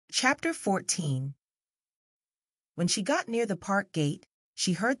Chapter 14. When she got near the park gate,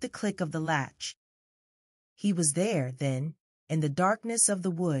 she heard the click of the latch. He was there, then, in the darkness of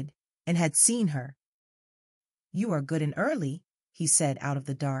the wood, and had seen her. "You are good and early," he said out of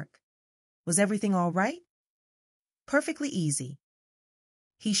the dark. "Was everything all right?" "Perfectly easy."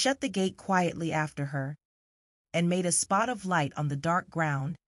 He shut the gate quietly after her, and made a spot of light on the dark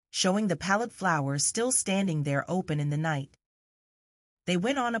ground, showing the pallid flowers still standing there open in the night. They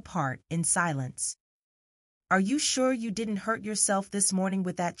went on apart in silence. "Are you sure you didn't hurt yourself this morning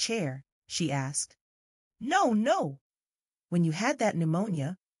with that chair?" she asked. "No, no." "When you had that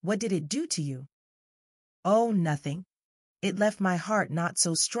pneumonia, what did it do to you?" "Oh, nothing. It left my heart not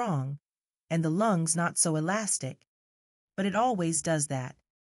so strong, and the lungs not so elastic. But it always does that."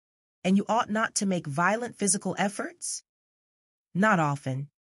 "And you ought not to make violent physical efforts?" "Not often."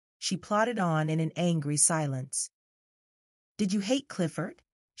 She plodded on in an angry silence. "Did you hate Clifford?"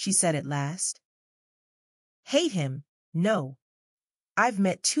 she said at last. "Hate him? No. I've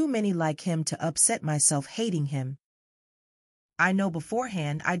met too many like him to upset myself hating him. I know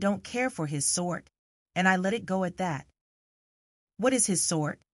beforehand I don't care for his sort, and I let it go at that." "What is his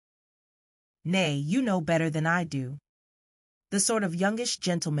sort?" "Nay, you know better than I do. The sort of youngish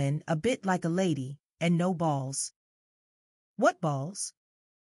gentleman, a bit like a lady, and no balls." "What balls?"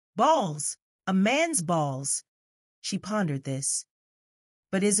 "Balls! A man's balls!" She pondered this.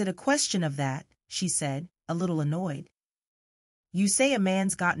 "But is it a question of that?" she said, a little annoyed. "You say a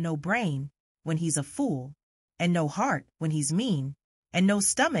man's got no brain when he's a fool, and no heart when he's mean, and no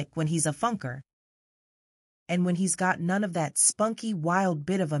stomach when he's a funker. And when he's got none of that spunky, wild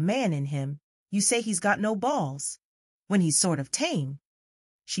bit of a man in him, you say he's got no balls, when he's sort of tame."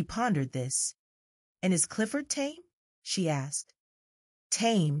 She pondered this. "And is Clifford tame?" she asked.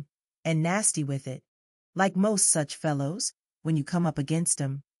 "Tame, and nasty with it, like most such fellows, when you come up against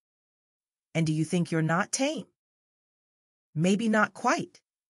 'em." "And do you think you're not tame?" "Maybe not quite."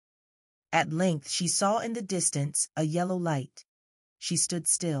 At length she saw in the distance a yellow light. She stood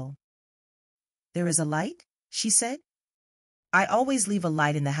still. "There is a light?" she said. "I always leave a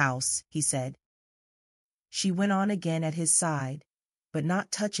light in the house," he said. She went on again at his side, but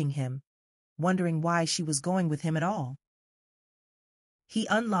not touching him, wondering why she was going with him at all. He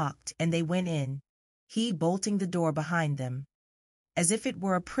unlocked, and they went in, he bolting the door behind them. As if it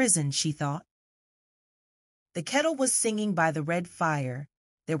were a prison, she thought. The kettle was singing by the red fire.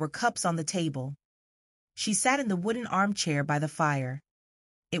 There were cups on the table. She sat in the wooden armchair by the fire.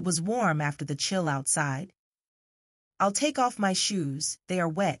 It was warm after the chill outside. "I'll take off my shoes. They are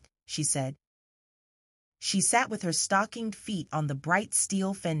wet," she said. She sat with her stockinged feet on the bright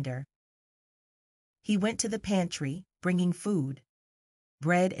steel fender. He went to the pantry, bringing food.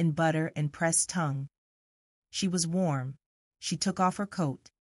 Bread and butter and pressed tongue. She was warm. She took off her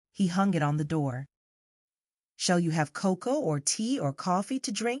coat. He hung it on the door. "Shall you have cocoa or tea or coffee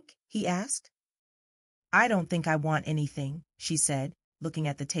to drink?" he asked. "I don't think I want anything," she said, looking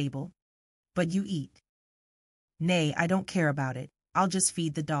at the table. "But you eat." "Nay, I don't care about it. I'll just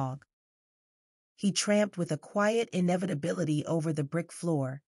feed the dog." He tramped with a quiet inevitability over the brick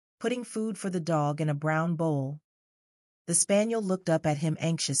floor, putting food for the dog in a brown bowl. The spaniel looked up at him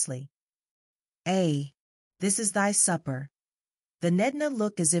anxiously. "Eh, this is thy supper. The nedna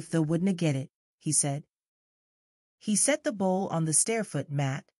look as if thou wouldna get it," he said. He set the bowl on the stairfoot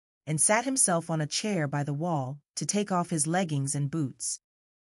mat and sat himself on a chair by the wall to take off his leggings and boots.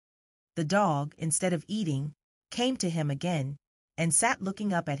 The dog, instead of eating, came to him again and sat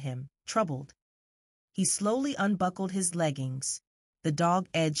looking up at him, troubled. He slowly unbuckled his leggings. The dog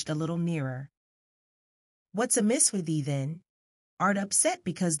edged a little nearer. "What's amiss with thee, then? Art upset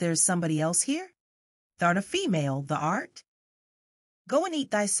because there's somebody else here? Thou'rt a female, thou art. Go and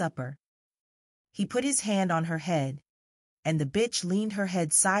eat thy supper." He put his hand on her head, and the bitch leaned her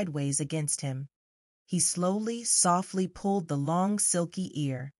head sideways against him. He slowly, softly pulled the long, silky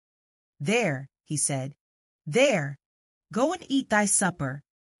ear. "There," he said. "There! Go and eat thy supper.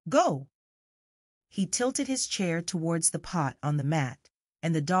 Go!" He tilted his chair towards the pot on the mat,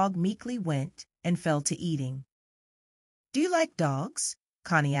 and the dog meekly went and fell to eating. "Do you like dogs?"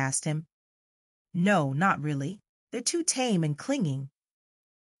 Connie asked him. "No, not really. They're too tame and clinging."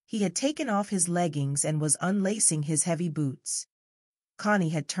 He had taken off his leggings and was unlacing his heavy boots.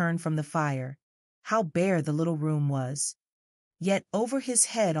 Connie had turned from the fire. How bare the little room was! Yet over his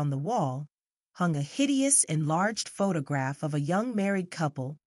head on the wall hung a hideous enlarged photograph of a young married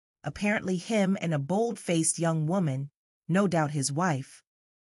couple, apparently him and a bold-faced young woman, no doubt his wife.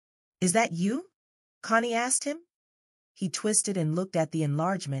 "Is that you?" Connie asked him. He twisted and looked at the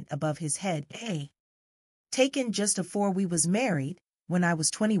enlargement above his head. "Eh, taken just afore we was married, When I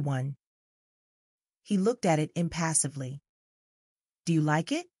was 21. He looked at it impassively. Do you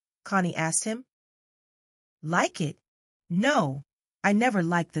like it? Connie asked him. Like it? No, I never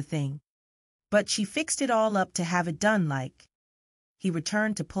liked the thing. But she fixed it all up to have it done like. He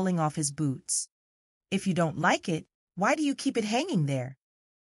returned to pulling off his boots. If you don't like it, why do you keep it hanging there?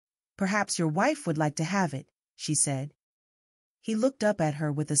 Perhaps your wife would like to have it, she said. He looked up at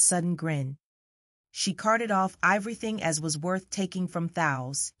her with a sudden grin. She carted off everything as was worth taking from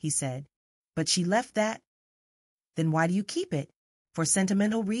Thou's, he said. But she left that. Then why do you keep it? For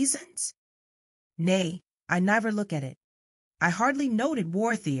sentimental reasons? Nay, I never look at it. I hardly knowed it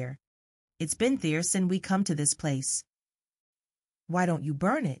war there. It's been there sin we come to this place. Why don't you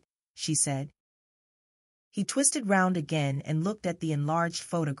burn it? She said. He twisted round again and looked at the enlarged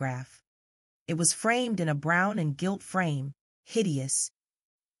photograph. It was framed in a brown and gilt frame, hideous.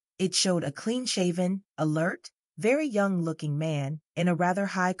 It showed a clean-shaven, alert, very young-looking man in a rather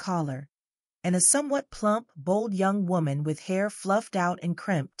high collar, and a somewhat plump, bold young woman with hair fluffed out and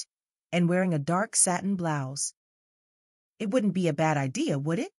crimped, and wearing a dark satin blouse. It wouldn't be a bad idea,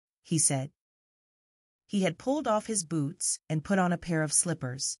 would it? He said. He had pulled off his boots and put on a pair of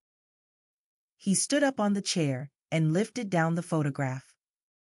slippers. He stood up on the chair and lifted down the photograph.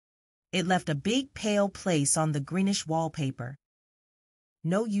 It left a big pale place on the greenish wallpaper.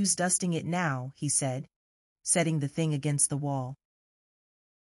 No use dusting it now, he said, setting the thing against the wall.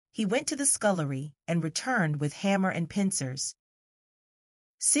 He went to the scullery and returned with hammer and pincers.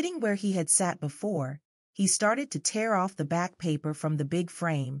 Sitting where he had sat before, he started to tear off the back paper from the big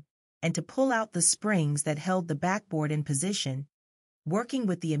frame and to pull out the springs that held the backboard in position, working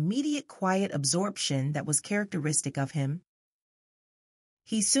with the immediate quiet absorption that was characteristic of him.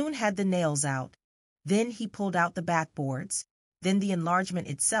 He soon had the nails out. Then he pulled out the backboards, then the enlargement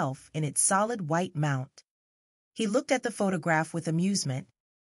itself in its solid white mount. He looked at the photograph with amusement.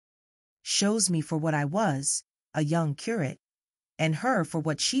 Shows me for what I was, a young curate, and her for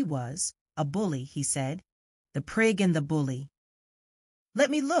what she was, a bully, he said. The prig and the bully.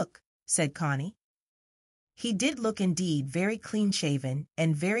 Let me look, said Connie. He did look indeed very clean-shaven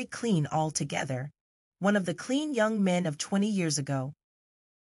and very clean altogether, one of the clean young men of 20 years ago.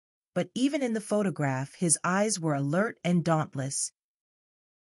 But even in the photograph his eyes were alert and dauntless.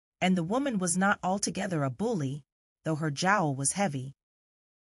 And the woman was not altogether a bully, though her jowl was heavy.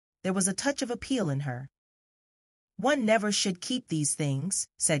 There was a touch of appeal in her. One never should keep these things,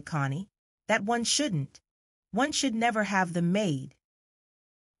 said Connie. That one shouldn't. One should never have them made.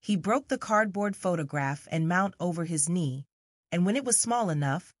 He broke the cardboard photograph and mount over his knee, and when it was small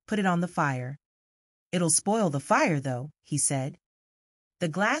enough, put it on the fire. It'll spoil the fire, though, he said. The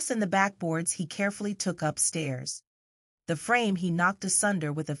glass and the backboards he carefully took upstairs. The frame he knocked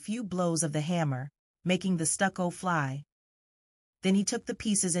asunder with a few blows of the hammer, making the stucco fly. Then he took the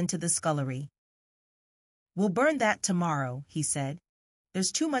pieces into the scullery. We'll burn that tomorrow, he said.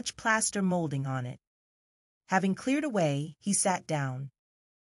 There's too much plaster molding on it. Having cleared away, he sat down.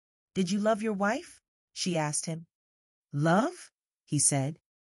 Did you love your wife? She asked him. Love? He said.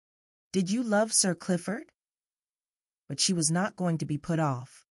 Did you love Sir Clifford? But she was not going to be put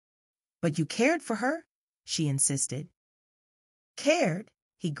off. But you cared for her? She insisted. Cared?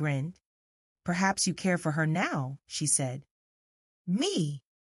 He grinned. Perhaps you care for her now, she said. Me?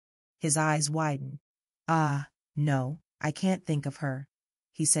 His eyes widened. Ah, no, I can't think of her,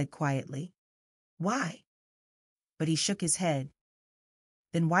 he said quietly. Why? But he shook his head.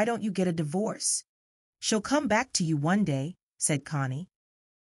 Then why don't you get a divorce? She'll come back to you one day, said Connie.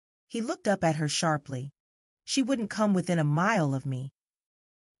 He looked up at her sharply. She wouldn't come within a mile of me.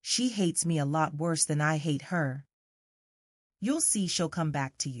 She hates me a lot worse than I hate her. You'll see she'll come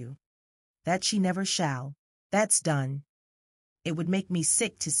back to you. That she never shall. That's done. It would make me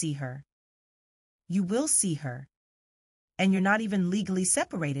sick to see her. You will see her. And you're not even legally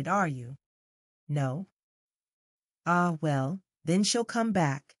separated, are you? No. Ah, well, then she'll come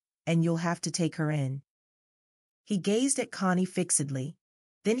back, and you'll have to take her in. He gazed at Connie fixedly.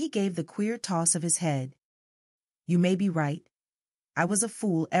 Then he gave the queer toss of his head. You may be right. I was a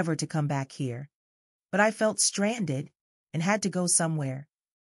fool ever to come back here. But I felt stranded and had to go somewhere.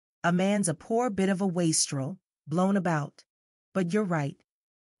 A man's a poor bit of a wastrel, blown about. But you're right.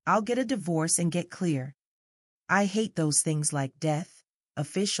 I'll get a divorce and get clear. I hate those things like death,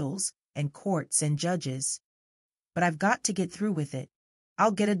 officials, and courts and judges. But I've got to get through with it.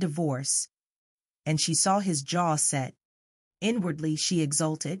 I'll get a divorce. And she saw his jaw set. Inwardly she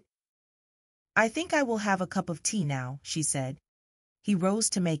exulted. I think I will have a cup of tea now, she said. He rose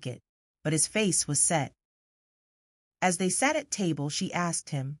to make it, but his face was set. As they sat at table, she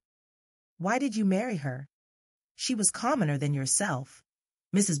asked him, Why did you marry her? She was commoner than yourself.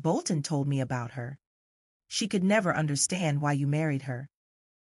 Mrs. Bolton told me about her. She could never understand why you married her."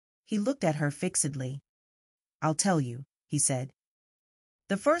 He looked at her fixedly. "I'll tell you," he said.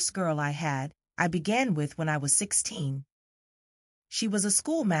 "The first girl I had, I began with when I was 16. She was a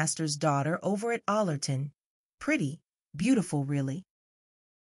schoolmaster's daughter over at Allerton. Pretty, beautiful, really.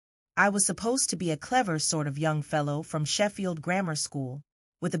 I was supposed to be a clever sort of young fellow from Sheffield Grammar School,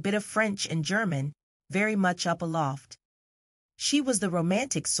 with a bit of French and German, very much up aloft. She was the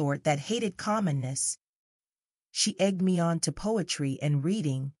romantic sort that hated commonness. She egged me on to poetry and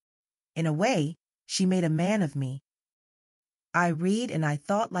reading. In a way, she made a man of me. I read and I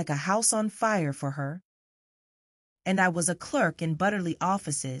thought like a house on fire for her. And I was a clerk in Butterley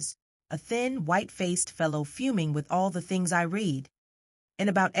offices, a thin, white-faced fellow fuming with all the things I read. And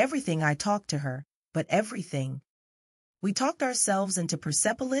about everything I talked to her, but everything. We talked ourselves into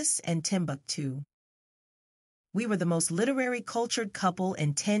Persepolis and Timbuktu. We were the most literary cultured couple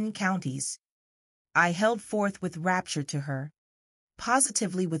in 10 counties. I held forth with rapture to her.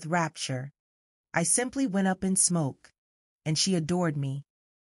 Positively with rapture. I simply went up in smoke. And she adored me.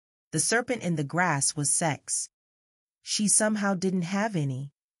 The serpent in the grass was sex. She somehow didn't have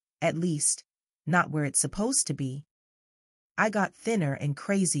any. At least, not where it's supposed to be. I got thinner and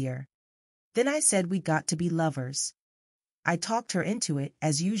crazier. Then I said we'd got to be lovers. I talked her into it,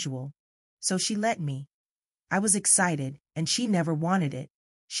 as usual. So she let me. I was excited, and she never wanted it.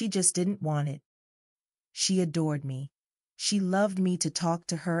 She just didn't want it. She adored me. She loved me to talk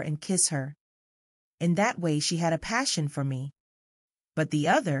to her and kiss her. In that way she had a passion for me. But the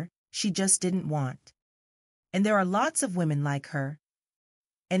other, she just didn't want. And there are lots of women like her.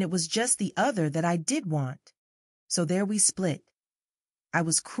 And it was just the other that I did want. So there we split. I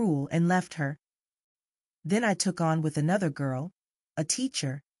was cruel and left her. Then I took on with another girl, a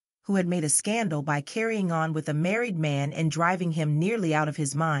teacher, who had made a scandal by carrying on with a married man and driving him nearly out of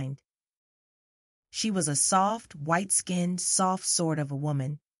his mind. She was a soft, white-skinned, soft sort of a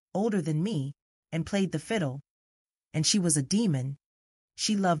woman, older than me, and played the fiddle. And she was a demon.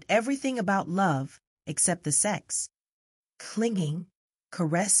 She loved everything about love, except the sex. Clinging,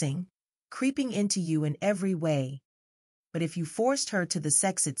 caressing, creeping into you in every way. But if you forced her to the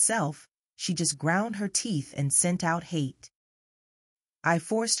sex itself, she just ground her teeth and sent out hate. I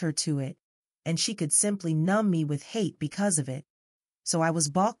forced her to it, and she could simply numb me with hate because of it. So I was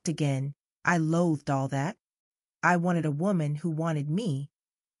balked again. I loathed all that. I wanted a woman who wanted me,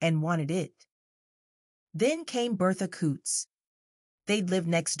 and wanted it. Then came Bertha Coots. They'd lived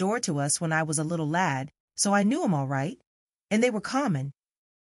next door to us when I was a little lad, so I knew 'em all right, and they were common.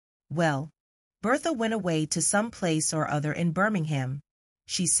 Well, Bertha went away to some place or other in Birmingham,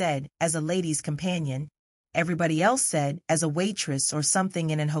 she said, as a lady's companion. Everybody else said as a waitress or something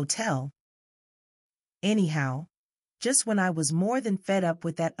in an hotel. Anyhow, just when I was more than fed up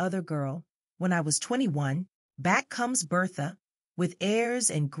with that other girl, when I was 21, back comes Bertha, with airs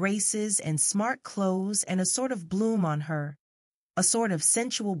and graces and smart clothes and a sort of bloom on her, a sort of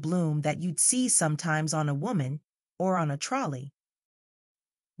sensual bloom that you'd see sometimes on a woman or on a trolley.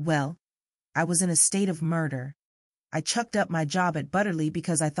 Well, I was in a state of murder. I chucked up my job at Butterley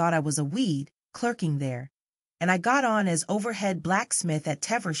because I thought I was a weed, clerking there, and I got on as overhead blacksmith at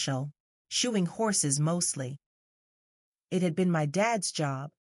Tevershall, shoeing horses mostly. It had been my dad's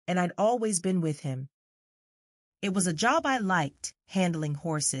job, and I'd always been with him. It was a job I liked, handling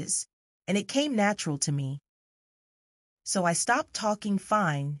horses, and it came natural to me. So I stopped talking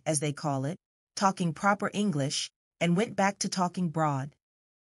fine, as they call it, talking proper English, and went back to talking broad.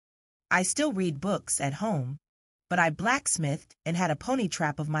 I still read books at home, but I blacksmithed and had a pony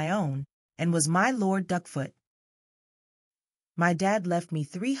trap of my own, and was my Lord Duckfoot. My dad left me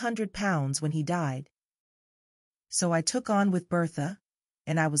 £300 when he died. So I took on with Bertha,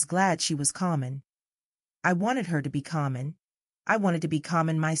 and I was glad she was common. I wanted her to be common. I wanted to be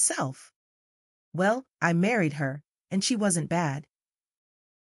common myself. Well, I married her, and she wasn't bad.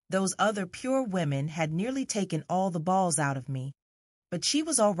 Those other pure women had nearly taken all the balls out of me, but she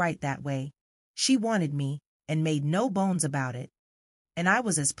was all right that way. She wanted me, and made no bones about it, and I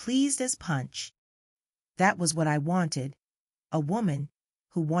was as pleased as Punch. That was what I wanted, a woman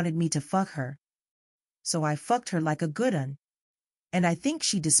who wanted me to fuck her. So I fucked her like a good un, and I think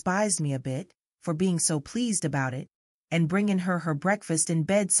she despised me a bit for being so pleased about it, and bringing her breakfast in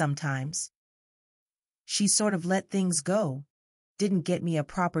bed sometimes. She sort of let things go, didn't get me a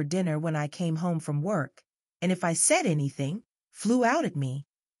proper dinner when I came home from work, and if I said anything, flew out at me.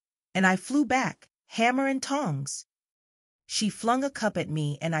 And I flew back, hammer and tongs. She flung a cup at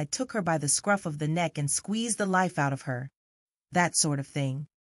me, and I took her by the scruff of the neck and squeezed the life out of her. That sort of thing.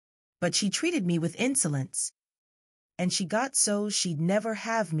 But she treated me with insolence. And she got so she'd never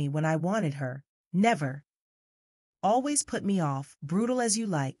have me when I wanted her. Never. Always put me off, brutal as you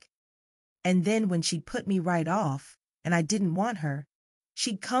like. And then when she'd put me right off, and I didn't want her,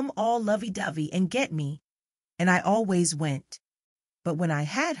 she'd come all lovey-dovey and get me. And I always went. But when I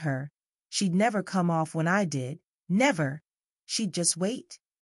had her, she'd never come off when I did. Never. She'd just wait.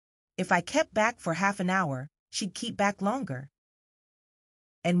 If I kept back for half an hour, she'd keep back longer.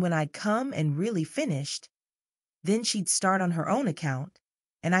 And when I'd come and really finished, then she'd start on her own account,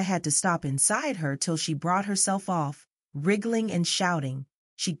 and I had to stop inside her till she brought herself off, wriggling and shouting.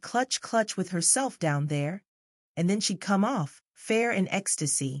 She'd clutch with herself down there, and then she'd come off, fair in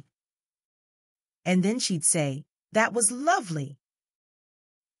ecstasy. And then she'd say, "That was lovely."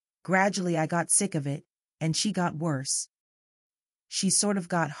 Gradually I got sick of it, and she got worse. She sort of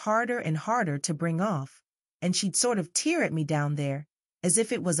got harder and harder to bring off, and she'd sort of tear at me down there, as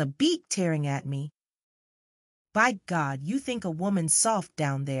if it was a beak tearing at me. By God, you think a woman's soft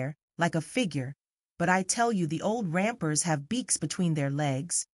down there, like a figure, but I tell you the old rampers have beaks between their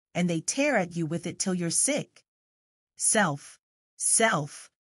legs, and they tear at you with it till you're sick. Self, self,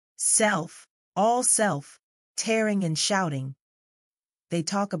 self, all self, tearing and shouting. They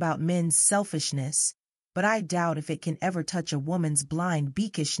talk about men's selfishness, but I doubt if it can ever touch a woman's blind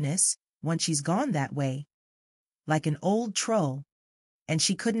beakishness once she's gone that way. Like an old troll, and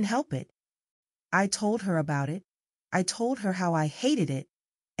she couldn't help it. I told her about it. I told her how I hated it,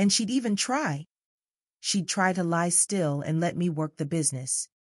 and she'd even try. She'd try to lie still and let me work the business.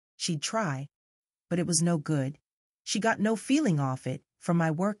 She'd try, but it was no good. She got no feeling off it from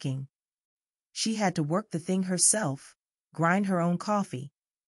my working. She had to work the thing herself, grind her own coffee.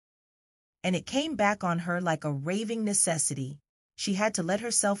 And it came back on her like a raving necessity. She had to let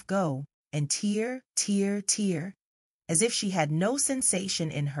herself go and tear, as if she had no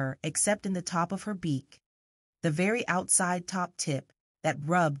sensation in her except in the top of her beak, the very outside top tip that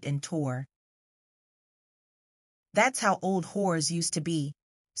rubbed and tore. That's how old whores used to be,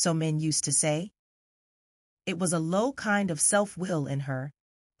 so men used to say. It was a low kind of self-will in her,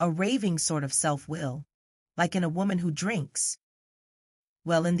 a raving sort of self-will, like in a woman who drinks.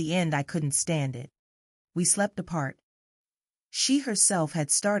 Well, in the end I couldn't stand it. We slept apart. She herself had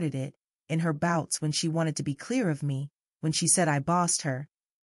started it, in her bouts when she wanted to be clear of me, when she said I bossed her.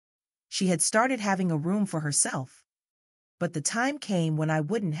 She had started having a room for herself. But the time came when I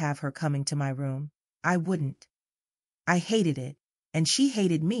wouldn't have her coming to my room. I wouldn't. I hated it, and she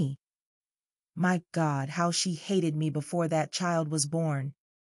hated me. My God, how she hated me before that child was born.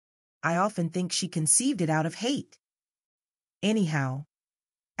 I often think she conceived it out of hate. Anyhow,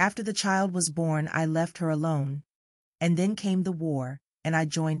 after the child was born, I left her alone. And then came the war, and I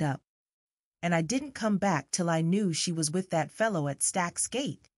joined up. And I didn't come back till I knew she was with that fellow at Stack's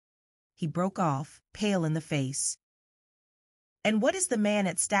Gate. He broke off, pale in the face. "And what is the man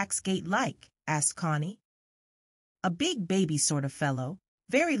at Stack's Gate like?" asked Connie. "A big baby sort of fellow,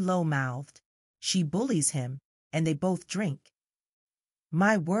 very low-mouthed. She bullies him, and they both drink."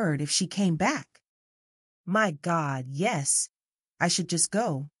 My word, if she came back! My God, yes. I should just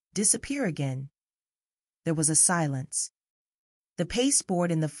go, disappear again. There was a silence. The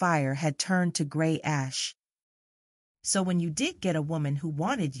pasteboard in the fire had turned to gray ash. "So when you did get a woman who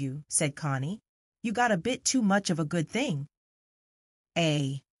wanted you," said Connie, "you got a bit too much of a good thing."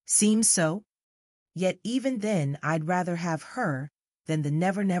 Seems so. Yet even then I'd rather have her than the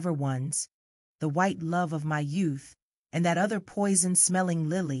never ones, the white love of my youth, and that other poison-smelling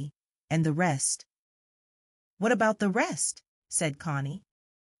lily, and the rest. "What about the rest?" said Connie.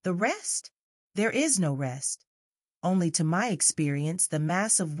 "The rest? There is no rest. Only to my experience the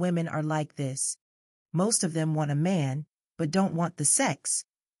mass of women are like this. Most of them want a man, but don't want the sex,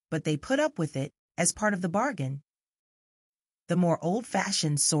 but they put up with it as part of the bargain. The more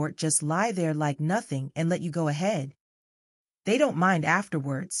old-fashioned sort just lie there like nothing and let you go ahead. They don't mind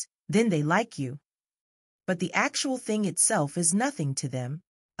afterwards, then they like you. But the actual thing itself is nothing to them,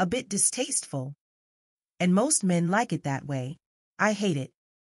 a bit distasteful. And most men like it that way. I hate it.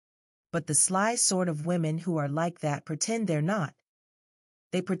 But the sly sort of women who are like that pretend they're not.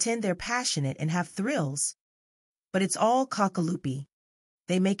 They pretend they're passionate and have thrills. But it's all cockaloopy.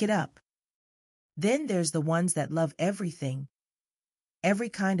 They make it up. Then there's the ones that love everything. Every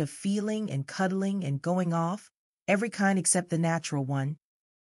kind of feeling and cuddling and going off, every kind except the natural one.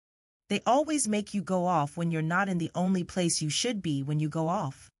 They always make you go off when you're not in the only place you should be when you go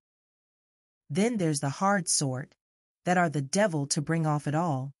off. Then there's the hard sort, that are the devil to bring off it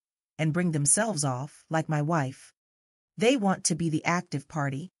all, and bring themselves off, like my wife. They want to be the active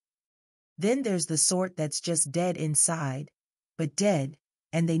party. Then there's the sort that's just dead inside, but dead,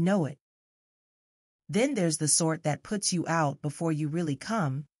 and they know it. Then there's the sort that puts you out before you really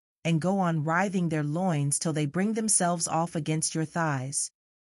come, and go on writhing their loins till they bring themselves off against your thighs.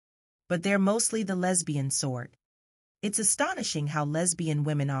 But they're mostly the lesbian sort. It's astonishing how lesbian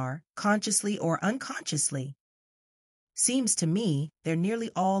women are, consciously or unconsciously. Seems to me they're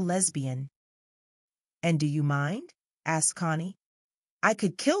nearly all lesbian. And do you mind? Asked Connie. I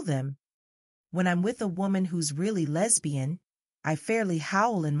could kill them. When I'm with a woman who's really lesbian, I fairly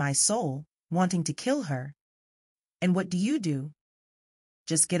howl in my soul, wanting to kill her. And what do you do?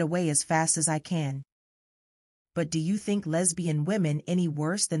 Just get away as fast as I can. But do you think lesbian women any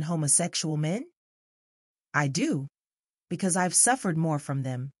worse than homosexual men? I do, because I've suffered more from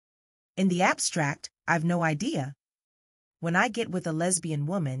them. In the abstract, I've no idea. When I get with a lesbian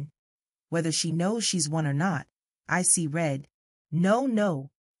woman, whether she knows she's one or not, I see red. No.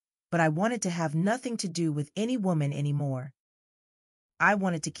 But I wanted to have nothing to do with any woman anymore. I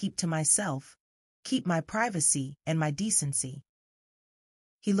wanted to keep to myself, keep my privacy and my decency.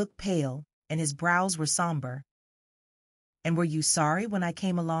 He looked pale, and his brows were somber. And were you sorry when I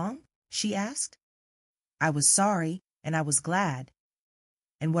came along? She asked. I was sorry, and I was glad.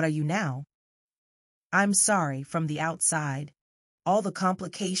 And what are you now? I'm sorry from the outside. All the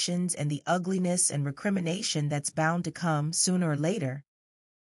complications and the ugliness and recrimination that's bound to come sooner or later.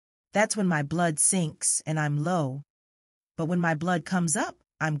 That's when my blood sinks and I'm low. But when my blood comes up,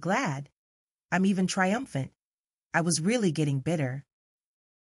 I'm glad. I'm even triumphant. I was really getting bitter.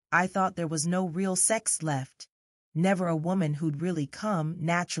 I thought there was no real sex left. Never a woman who'd really come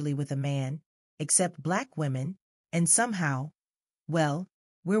naturally with a man, except black women, and somehow, well,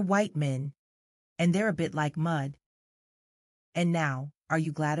 we're white men, and they're a bit like mud. And now, are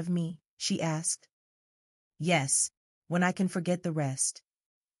you glad of me? She asked. Yes, when I can forget the rest.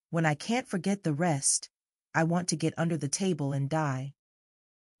 When I can't forget the rest, I want to get under the table and die.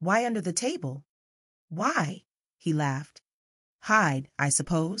 Why under the table? Why? He laughed. Hide, I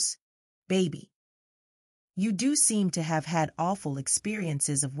suppose. Baby. You do seem to have had awful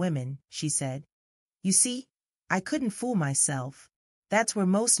experiences of women, she said. You see, I couldn't fool myself. That's where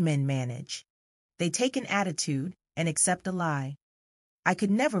most men manage. They take an attitude and accept a lie. I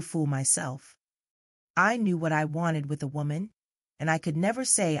could never fool myself. I knew what I wanted with a woman, and I could never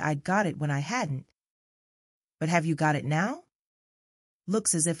say I'd got it when I hadn't. But have you got it now?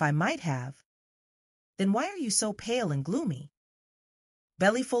 Looks as if I might have. Then why are you so pale and gloomy?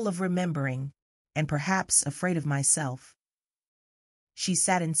 Bellyful of remembering, and perhaps afraid of myself. She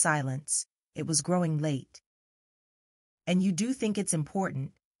sat in silence. It was growing late. And you do think it's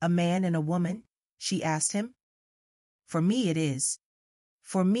important, a man and a woman? She asked him. For me it is.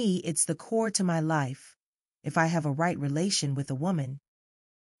 For me it's the core to my life, if I have a right relation with a woman.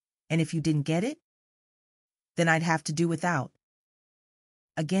 And if you didn't get it? Then I'd have to do without.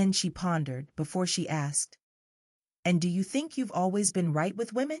 Again she pondered before she asked, And do you think you've always been right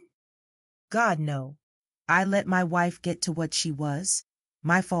with women? God, no. I let my wife get to what she was.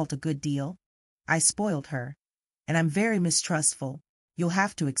 My fault a good deal. I spoiled her. And I'm very mistrustful. You'll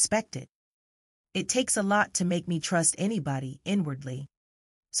have to expect it. It takes a lot to make me trust anybody inwardly.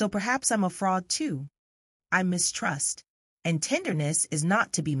 So perhaps I'm a fraud too. I mistrust. And tenderness is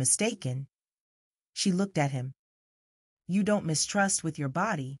not to be mistaken. She looked at him. You don't mistrust with your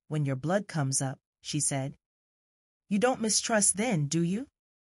body when your blood comes up, she said. You don't mistrust then, do you?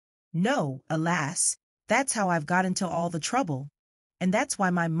 No, alas, that's how I've got into all the trouble, and that's why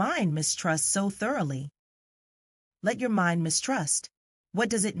my mind mistrusts so thoroughly. Let your mind mistrust. What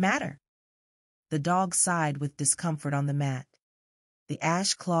does it matter? The dog sighed with discomfort on the mat. The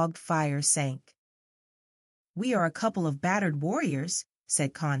ash-clogged fire sank. We are a couple of battered warriors,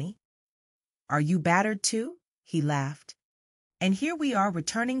 said Connie. Are you battered too? He laughed. And here we are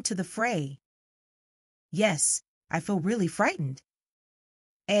returning to the fray. Yes, I feel really frightened.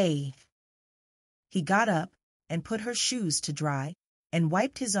 He got up and put her shoes to dry and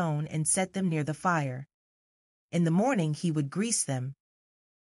wiped his own and set them near the fire. In the morning he would grease them.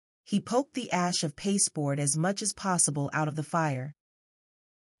 He poked the ash of pasteboard as much as possible out of the fire.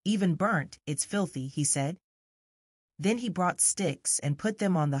 Even burnt, it's filthy, he said. Then he brought sticks and put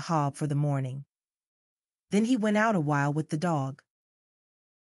them on the hob for the morning. Then he went out a while with the dog.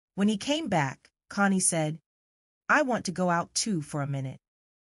 When he came back, Connie said, I want to go out too for a minute.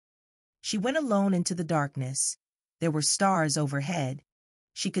 She went alone into the darkness. There were stars overhead.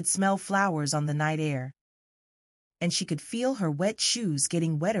 She could smell flowers on the night air. And she could feel her wet shoes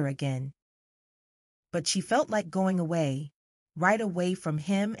getting wetter again. But she felt like going away, right away from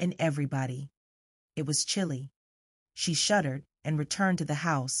him and everybody. It was chilly. She shuddered and returned to the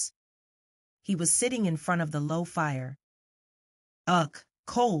house. He was sitting in front of the low fire. Ugh,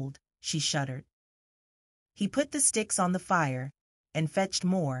 cold, she shuddered. He put the sticks on the fire, and fetched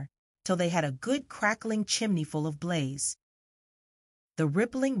more, till they had a good crackling chimney full of blaze. The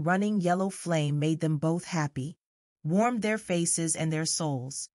rippling, running yellow flame made them both happy, warmed their faces and their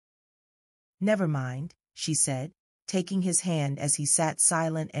souls. "Never mind," she said, taking his hand as he sat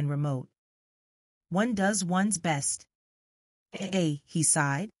silent and remote. "One does one's best." He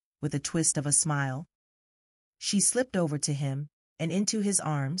sighed, with a twist of a smile. She slipped over to him, and into his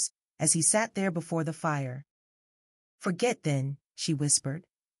arms, as he sat there before the fire. "Forget, then," she whispered.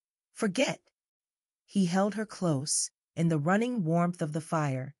 "Forget." He held her close, in the running warmth of the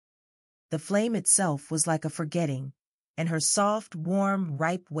fire. The flame itself was like a forgetting, and her soft, warm,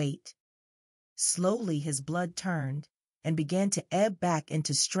 ripe weight. Slowly his blood turned, and began to ebb back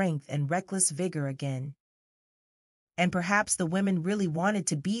into strength and reckless vigor again. "And perhaps the women really wanted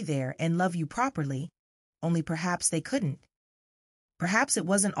to be there and love you properly, only perhaps they couldn't. Perhaps it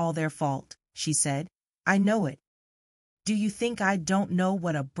wasn't all their fault," she said. "I know it. Do you think I don't know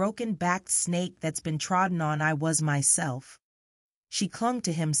what a broken-backed snake that's been trodden on I was myself?" She clung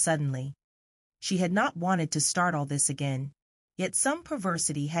to him suddenly. She had not wanted to start all this again, yet some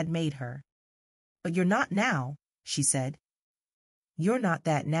perversity had made her. "But you're not now," she said. "You're not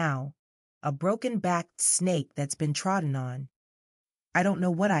that now, a broken-backed snake that's been trodden on. I don't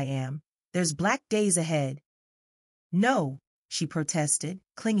know what I am. There's black days ahead." "No," she protested,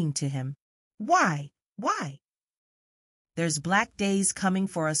 clinging to him. "Why? Why?" "There's black days coming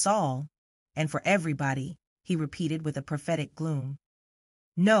for us all, and for everybody," he repeated with a prophetic gloom.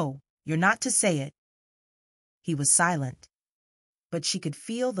 "No, you're not to say it." He was silent, but she could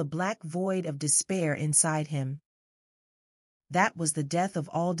feel the black void of despair inside him. That was the death of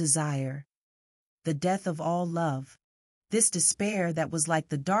all desire, the death of all love, this despair that was like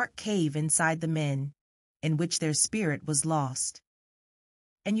the dark cave inside the men, in which their spirit was lost.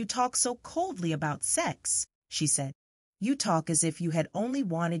 "And you talk so coldly about sex," she said. "You talk as if you had only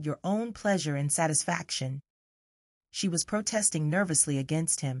wanted your own pleasure and satisfaction." She was protesting nervously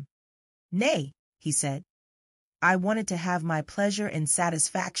against him. "Nay," he said, "I wanted to have my pleasure and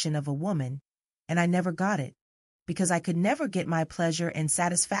satisfaction of a woman, and I never got it, because I could never get my pleasure and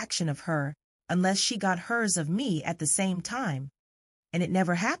satisfaction of her unless she got hers of me at the same time, and it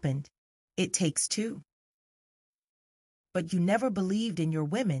never happened. It takes two." "But you never believed in your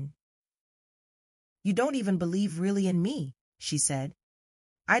women." "You don't even believe really in me," she said.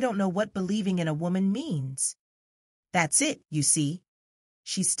 "I don't know what believing in a woman means." "That's it, you see."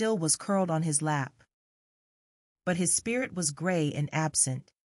 She still was curled on his lap. But his spirit was gray and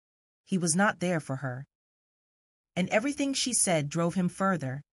absent. He was not there for her. And everything she said drove him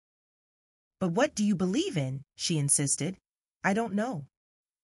further. "But what do you believe in?" she insisted. "I don't know."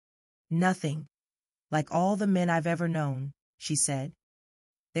 "Nothing, like all the men I've ever known," she said.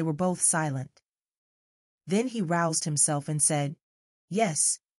 They were both silent. Then he roused himself and said,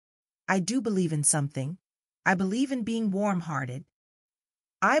 "Yes, I do believe in something. I believe in being warm-hearted.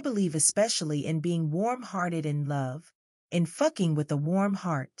 I believe especially in being warm-hearted in love, in fucking with a warm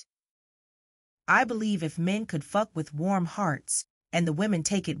heart. I believe if men could fuck with warm hearts, and the women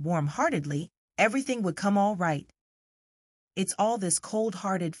take it warm-heartedly, everything would come all right. It's all this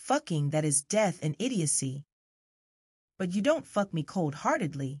cold-hearted fucking that is death and idiocy." "But you don't fuck me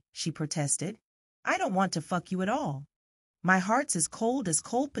cold-heartedly," she protested. "I don't want to fuck you at all. My heart's as cold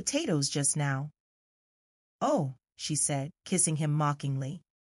potatoes just now." "Oh," she said, kissing him mockingly.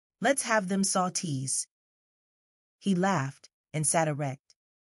 "Let's have them sautés." He laughed and sat erect.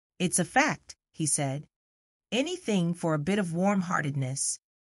 "It's a fact," he said. "Anything for a bit of warm-heartedness.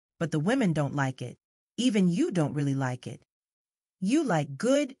 But the women don't like it. Even you don't really like it. You like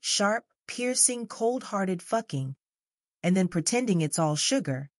good, sharp, piercing, cold-hearted fucking, and then pretending it's all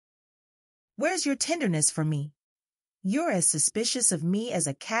sugar. Where's your tenderness for me? You're as suspicious of me as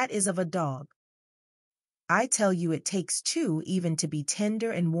a cat is of a dog. I tell you it takes two even to be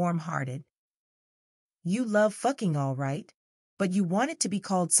tender and warm-hearted. You love fucking all right, but you want it to be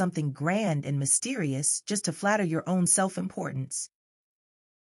called something grand and mysterious just to flatter your own self-importance.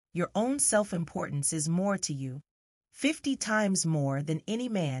 Your own self-importance is more to you, 50 times more than any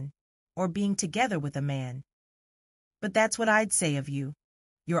man, or being together with a man. But that's what I'd say of you.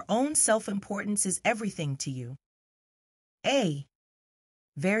 Your own self-importance is everything to you." "Eh?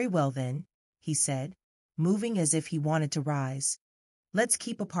 Very well then," he said, moving as if he wanted to rise. "Let's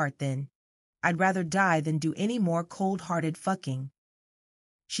keep apart then. I'd rather die than do any more cold-hearted fucking."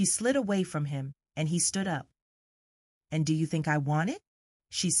 She slid away from him, and he stood up. "And do you think I want it?"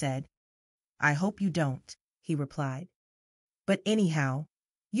 she said. "I hope you don't," he replied. "But anyhow,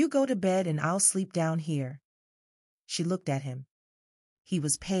 you go to bed and I'll sleep down here." She looked at him. He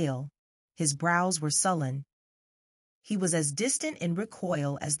was pale. His brows were sullen, He was as distant in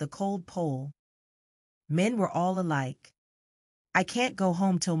recoil as the cold pole. Men were all alike. "I can't go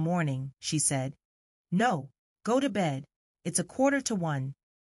home till morning," she said. "No, go to bed. It's 1:15.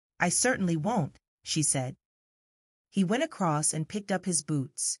 "I certainly won't," she said. He went across and picked up his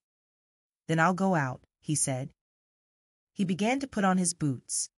boots. "Then I'll go out," he said. He began to put on his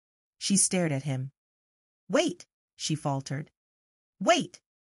boots. She stared at him. "Wait," she faltered. "Wait!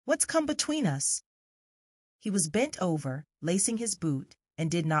 What's come between us?" He was bent over, lacing his boot, and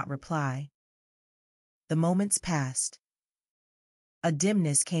did not reply. The moments passed. A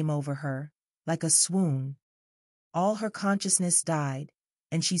dimness came over her, like a swoon. All her consciousness died,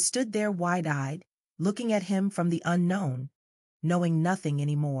 and she stood there wide-eyed, looking at him from the unknown, knowing nothing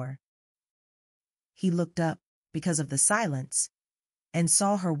any more. He looked up, because of the silence, and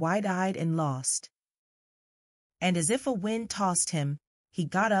saw her wide-eyed and lost. And as if a wind tossed him, he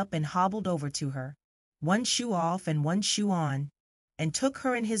got up and hobbled over to her, one shoe off and one shoe on, and took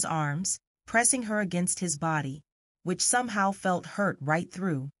her in his arms, pressing her against his body, which somehow felt hurt right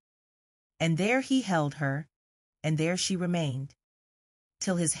through. And there he held her, and there she remained,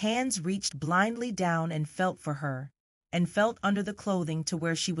 till his hands reached blindly down and felt for her, and felt under the clothing to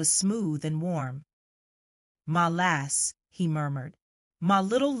where she was smooth and warm. "Ma lass," he murmured, "ma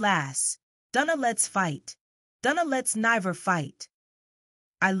little lass, dunna let's fight, dunna let's niver fight.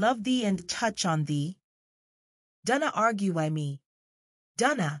 I love thee and touch on thee. Dunna argue wi' me.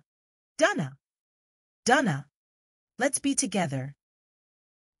 Dunna, dunna, dunna. Let's be together."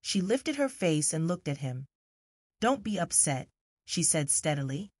 She lifted her face and looked at him. "Don't be upset," she said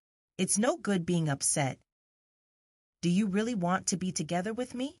steadily. "It's no good being upset. Do you really want to be together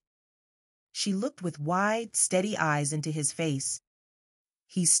with me?" She looked with wide, steady eyes into his face.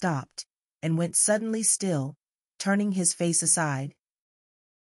 He stopped and went suddenly still, turning his face aside.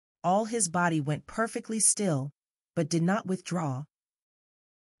 All his body went perfectly still, but did not withdraw.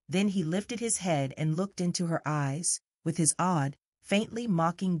 Then he lifted his head and looked into her eyes, with his odd, faintly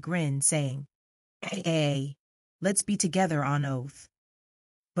mocking grin, saying, "Eh, let's be together on oath."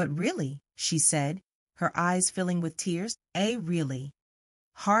 "But really," she said, her eyes filling with tears, really,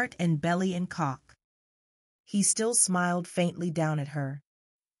 heart and belly and cock." He still smiled faintly down at her,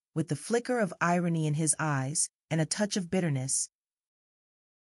 with the flicker of irony in his eyes and a touch of bitterness.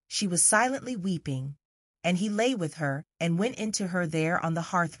 She was silently weeping, and he lay with her and went into her there on the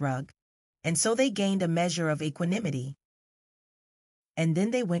hearth-rug, and so they gained a measure of equanimity. And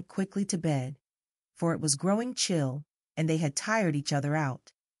then they went quickly to bed, for it was growing chill, and they had tired each other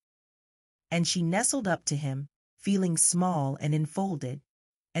out. And she nestled up to him, feeling small and enfolded,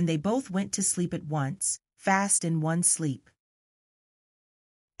 and they both went to sleep at once, fast in one sleep.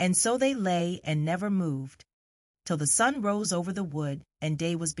 And so they lay and never moved, till the sun rose over the wood and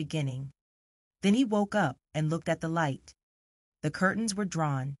day was beginning. Then he woke up and looked at the light. The curtains were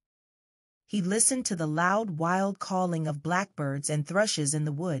drawn. He listened to the loud, wild calling of blackbirds and thrushes in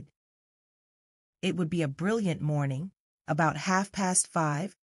the wood. It would be a brilliant morning, about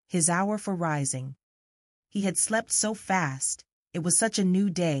 5:30, his hour for rising. He had slept so fast, it was such a new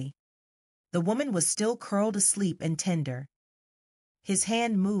day. The woman was still curled asleep and tender. His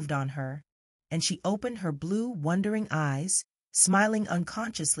hand moved on her, and she opened her blue, wondering eyes, smiling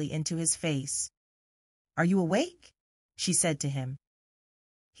unconsciously into his face. "Are you awake?" she said to him.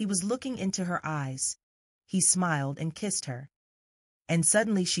 He was looking into her eyes. He smiled and kissed her, and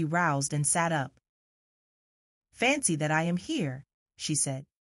suddenly she roused and sat up. "Fancy that I am here," she said.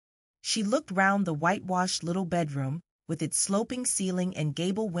 She looked round the whitewashed little bedroom, with its sloping ceiling and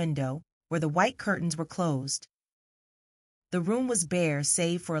gable window, where the white curtains were closed. The room was bare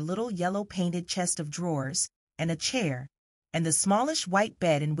save for a little yellow-painted chest of drawers, and a chair, and the smallish white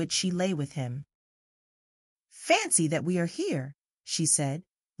bed in which she lay with him. "Fancy that we are here," she said,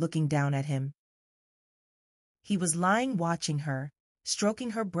 looking down at him. He was lying watching her,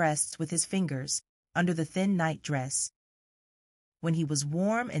 stroking her breasts with his fingers, under the thin night-dress. When he was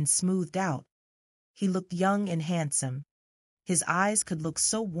warm and smoothed out, he looked young and handsome. His eyes could look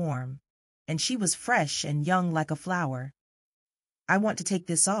so warm, and she was fresh and young like a flower. "I want to take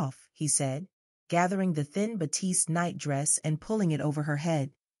this off," he said, gathering the thin batiste night-dress and pulling it over her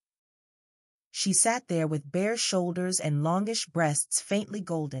head. She sat there with bare shoulders and longish breasts faintly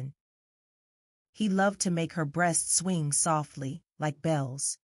golden. He loved to make her breasts swing softly, like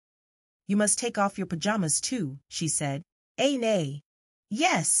bells. "You must take off your pajamas too," she said. Nay.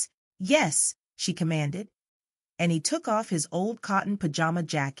 "Yes, yes," she commanded, and he took off his old cotton pajama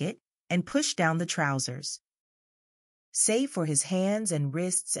jacket and pushed down the trousers. Save for his hands and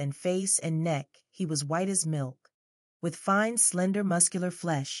wrists and face and neck, he was white as milk, with fine, slender, muscular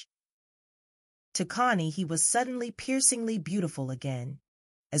flesh. To Connie he was suddenly piercingly beautiful again,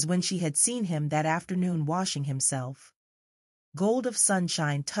 as when she had seen him that afternoon washing himself. Gold of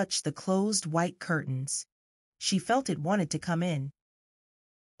sunshine touched the closed white curtains. She felt it wanted to come in.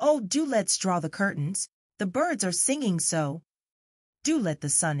 "Oh, do let's draw the curtains. The birds are singing so. Do let the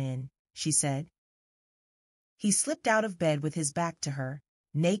sun in," she said. He slipped out of bed with his back to her,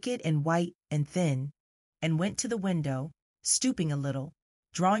 naked and white and thin, and went to the window, stooping a little,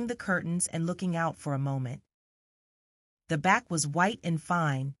 drawing the curtains and looking out for a moment. The back was white and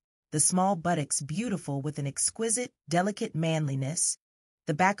fine, the small buttocks beautiful with an exquisite, delicate manliness,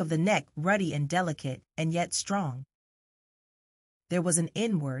 the back of the neck ruddy and delicate and yet strong. There was an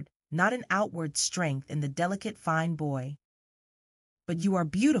inward, not an outward strength in the delicate fine boy. "But you are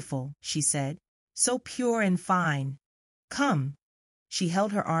beautiful," she said, "so pure and fine. Come." She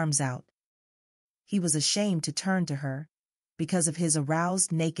held her arms out. He was ashamed to turn to her, because of his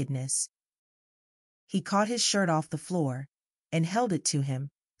aroused nakedness. He caught his shirt off the floor, and held it to him,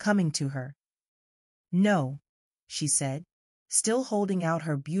 coming to her. "No," she said, still holding out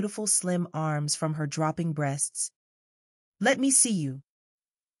her beautiful slim arms from her dropping breasts. "Let me see you."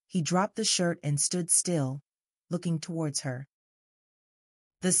 He dropped the shirt and stood still, looking towards her.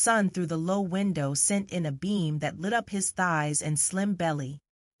 The sun through the low window sent in a beam that lit up his thighs and slim belly,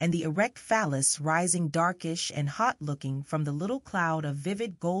 and the erect phallus rising darkish and hot-looking from the little cloud of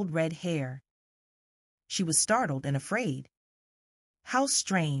vivid gold-red hair. She was startled and afraid. "How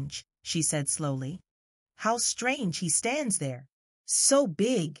strange," she said slowly. "How strange he stands there, so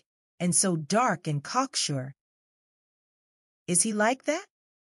big and so dark and cocksure. Is he like that?"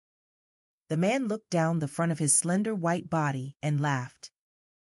 The man looked down the front of his slender white body and laughed.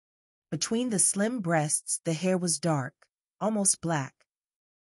 Between the slim breasts the hair was dark, almost black.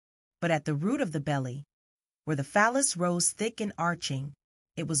 But at the root of the belly, where the phallus rose thick and arching,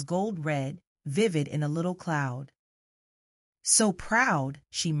 it was gold-red, vivid in a little cloud. "So proud,"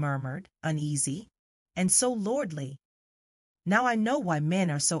 she murmured, uneasy, "and so lordly. Now I know why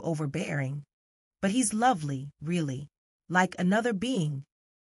men are so overbearing. But he's lovely, really, like another being.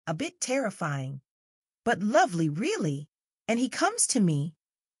 A bit terrifying, but lovely, really. And he comes to me."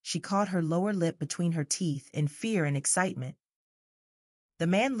 She caught her lower lip between her teeth in fear and excitement. The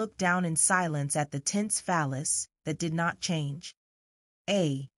man looked down in silence at the tense phallus that did not change.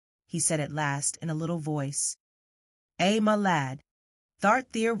 "Eh," he said at last in a little voice. "Eh, my lad,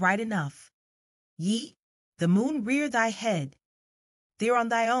 thou'rt theer right enough. Ye, the moon rear thy head. Theer on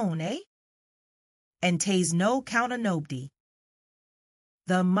thy own, eh? And 'tays no count o' nobody.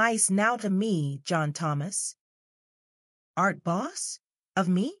 The mice nowt o' me, John Thomas." "Art boss? Of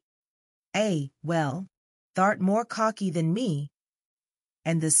me? Eh, well, thou'rt more cocky than me,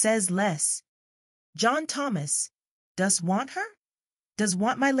 and the says less. John Thomas, dost want her? Does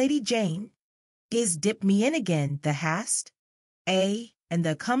want my Lady Jane? Is dip me in again, the hast? Eh, and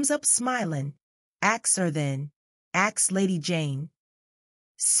the comes up smilin'. Ax her then, ax Lady Jane.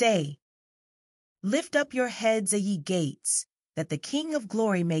 Say, lift up your heads a ye gates, that the King of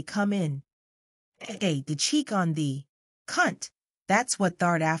Glory may come in. Eh, the cheek on thee, cunt, that's what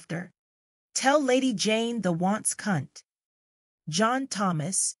thou'rt after. Tell Lady Jane the want's cunt. John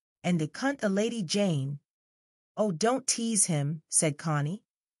Thomas, and the cunt o' Lady Jane." "Oh, don't tease him," said Connie,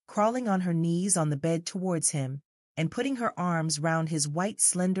 crawling on her knees on the bed towards him, and putting her arms round his white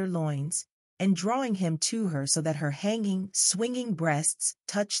slender loins, and drawing him to her so that her hanging, swinging breasts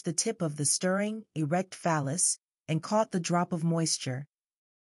touched the tip of the stirring, erect phallus, and caught the drop of moisture.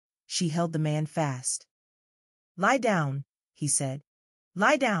 She held the man fast. "Lie down," he said.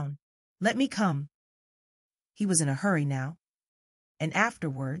 "Lie down. Let me come." He was in a hurry now. And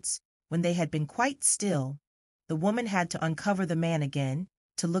afterwards, when they had been quite still, the woman had to uncover the man again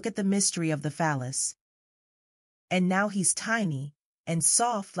to look at the mystery of the phallus. "And now he's tiny and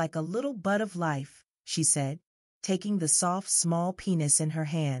soft like a little bud of life," she said, taking the soft, small penis in her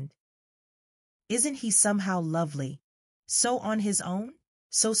hand. "Isn't he somehow lovely, so on his own,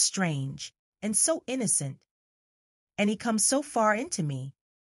 so strange, and so innocent? And he comes so far into me.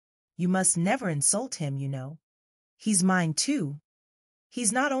 You must never insult him, you know. He's mine too.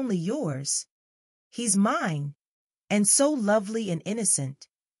 He's not only yours. He's mine, and so lovely and innocent."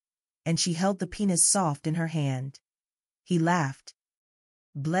 And she held the penis soft in her hand. He laughed.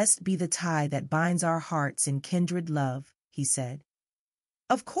 "Blessed be the tie that binds our hearts in kindred love," he said.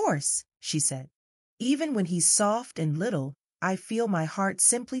 "Of course," she said. "Even when he's soft and little, I feel my heart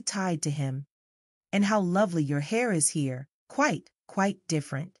simply tied to him. And how lovely your hair is here, quite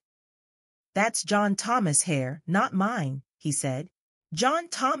different." "That's John Thomas' hair, not mine," he said. "John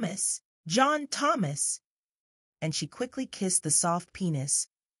Thomas! John Thomas!" And she quickly kissed the soft penis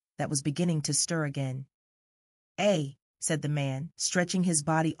that was beginning to stir again. Said the man, stretching his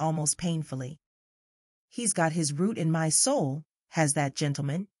body almost painfully. He's got his root in my soul, has that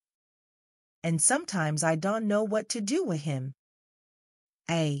gentleman. And sometimes I don't know what to do with him.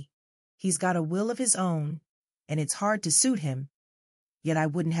 He's got a will of his own, and it's hard to suit him, yet I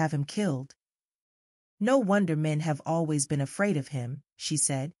wouldn't have him killed. No wonder men have always been afraid of him, she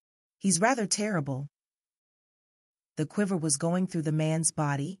said. He's rather terrible. The quiver was going through the man's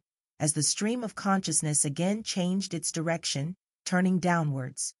body, as the stream of consciousness again changed its direction, turning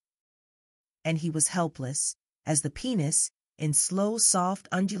downwards. And he was helpless, as the penis, in slow, soft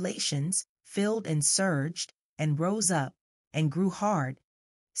undulations, filled and surged, and rose up, and grew hard,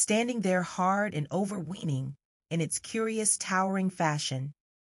 standing there hard and overweening, in its curious towering fashion.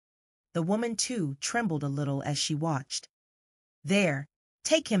 The woman, too, trembled a little as she watched. There,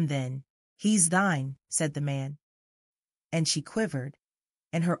 take him then, he's thine, said the man. And she quivered,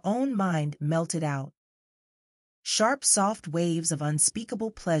 and her own mind melted out. Sharp, soft waves of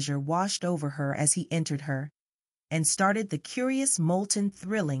unspeakable pleasure washed over her as he entered her, and started the curious molten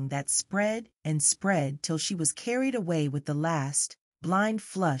thrilling that spread and spread till she was carried away with the last, blind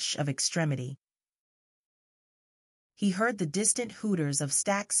flush of extremity. He heard the distant hooters of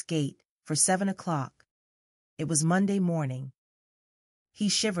Stack's Gate for 7 o'clock. It was Monday morning. He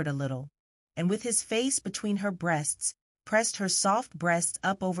shivered a little, and with his face between her breasts, pressed her soft breasts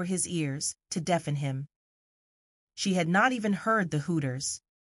up over his ears to deafen him. She had not even heard the hooters.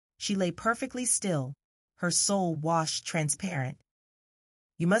 She lay perfectly still, her soul washed transparent.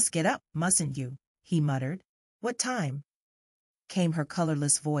 You must get up, mustn't you? He muttered. What time? Came her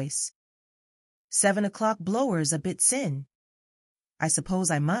colorless voice. 7 o'clock blower's a bit sin. I suppose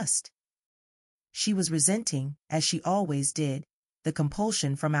I must. She was resenting, as she always did, the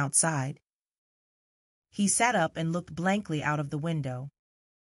compulsion from outside. He sat up and looked blankly out of the window.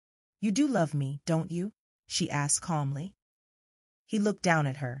 You do love me, don't you? She asked calmly. He looked down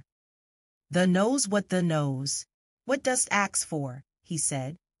at her. The knows what the knows. What dost ax for? He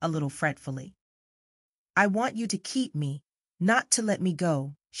said, a little fretfully. I want you to keep me, not to let me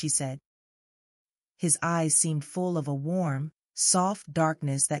go, she said. His eyes seemed full of a warm, soft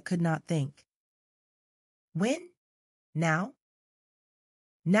darkness that could not think. When? Now?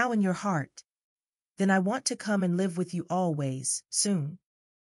 Now in your heart. Then I want to come and live with you always, soon.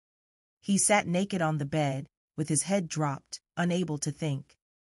 He sat naked on the bed, with his head dropped, unable to think.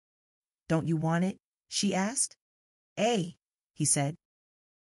 Don't you want it? She asked. He said.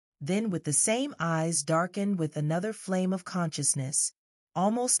 Then with the same eyes darkened with another flame of consciousness,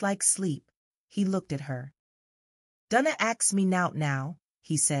 almost like sleep, he looked at her. Dunna ax me nout now,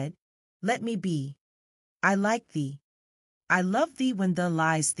 he said. Let me be. I like thee. I love thee when thou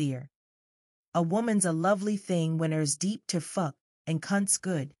lies theer. A woman's a lovely thing when her's deep to fuck and cunts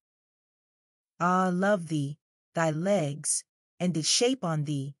good. Ah, love thee, thy legs, and the shape on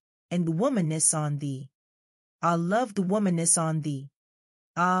thee, and the womanness on thee. Ah, love the womanness on thee.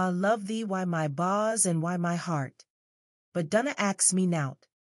 Ah, love thee why my baws and why my heart. But dunna ax me nout.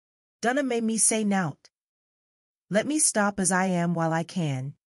 Dunna make me say nout. Let me stop as I am while I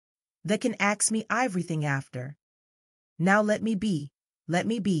can. Thou can ax me iverything after. Now let me be, let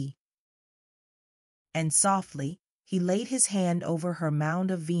me be. And softly he laid his hand over her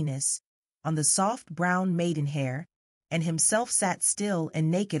mound of Venus, on the soft brown maidenhair, and himself sat still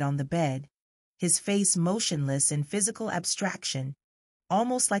and naked on the bed, his face motionless in physical abstraction,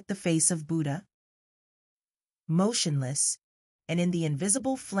 almost like the face of Buddha. Motionless, and in the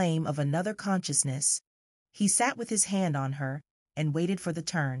invisible flame of another consciousness, he sat with his hand on her and waited for the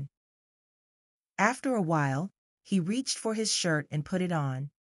turn. After a while, he reached for his shirt and put it on,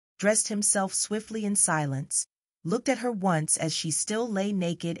 dressed himself swiftly in silence, looked at her once as she still lay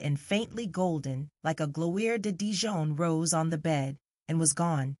naked and faintly golden like a Gloire de Dijon rose on the bed, and was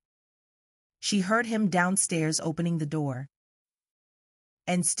gone. She heard him downstairs opening the door.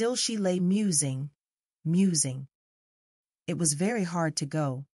 And still she lay musing. It was very hard to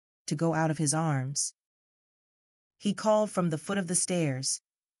go out of his arms. He called from the foot of the stairs,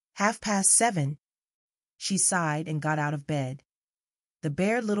 7:30. She sighed and got out of bed. The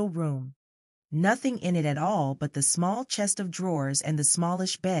bare little room, nothing in it at all but the small chest of drawers and the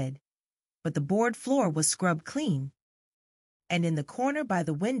smallish bed, but the board floor was scrubbed clean. And in the corner by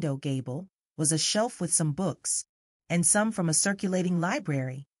the window gable was a shelf with some books, and some from a circulating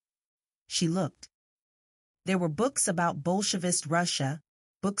library. She looked. There were books about Bolshevist Russia,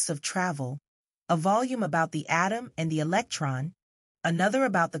 books of travel, a volume about the atom and the electron, another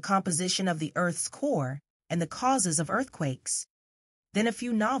about the composition of the Earth's core and the causes of earthquakes, then a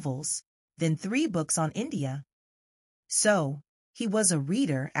few novels, then 3 books on India. So, He was a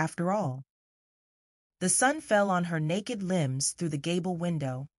reader, after all. The sun fell on her naked limbs through the gable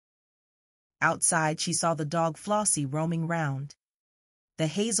window. Outside she saw the dog Flossie roaming round. The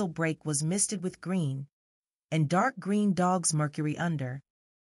hazel brake was misted with green, and dark green dog's mercury under.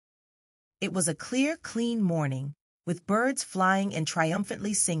 It was a clear, clean morning, with birds flying and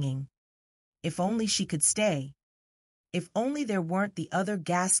triumphantly singing. If only she could stay. If only there weren't the other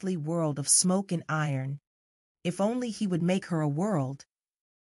ghastly world of smoke and iron. If only he would make her a world.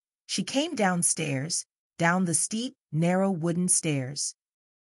 She came downstairs, down the steep, narrow wooden stairs.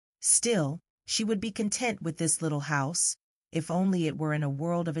 Still, she would be content with this little house, if only it were in a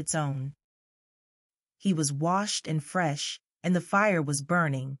world of its own. He was washed and fresh, and the fire was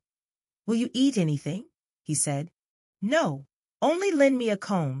burning. "Will you eat anything?" he said. "No, only lend me a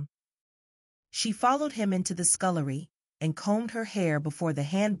comb." She followed him into the scullery and combed her hair before the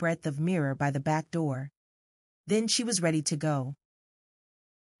handbreadth of mirror by the back door. Then she was ready to go.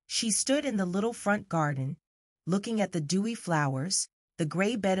 She stood in the little front garden, looking at the dewy flowers, the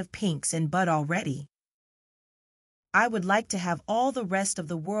gray bed of pinks in bud already. "I would like to have all the rest of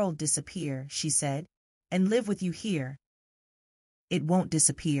the world disappear," she said, "and live with you here." "It won't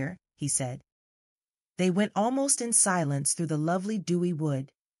disappear," he said. They went almost in silence through the lovely dewy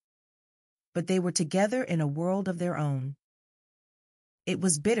wood. But they were together in a world of their own. It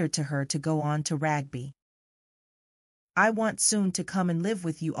was bitter to her to go on to Ragby. "I want soon to come and live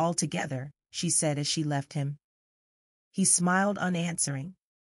with you all together," she said as she left him. He smiled unanswering.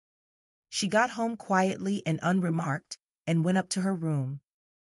 She got home quietly and unremarked, and went up to her room.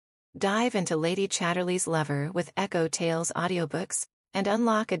 Dive into Lady Chatterley's Lover with EchoTales Audiobooks, and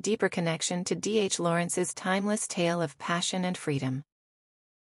unlock a deeper connection to D.H. Lawrence's timeless tale of passion and freedom.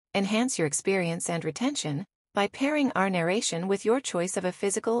 Enhance your experience and retention by pairing our narration with your choice of a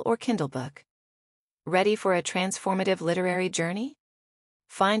physical or Kindle book. Ready for a transformative literary journey?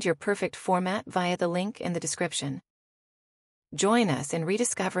 Find your perfect format via the link in the description. Join us in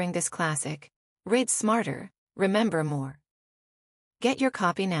rediscovering this classic. Read smarter, remember more. Get your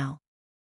copy now.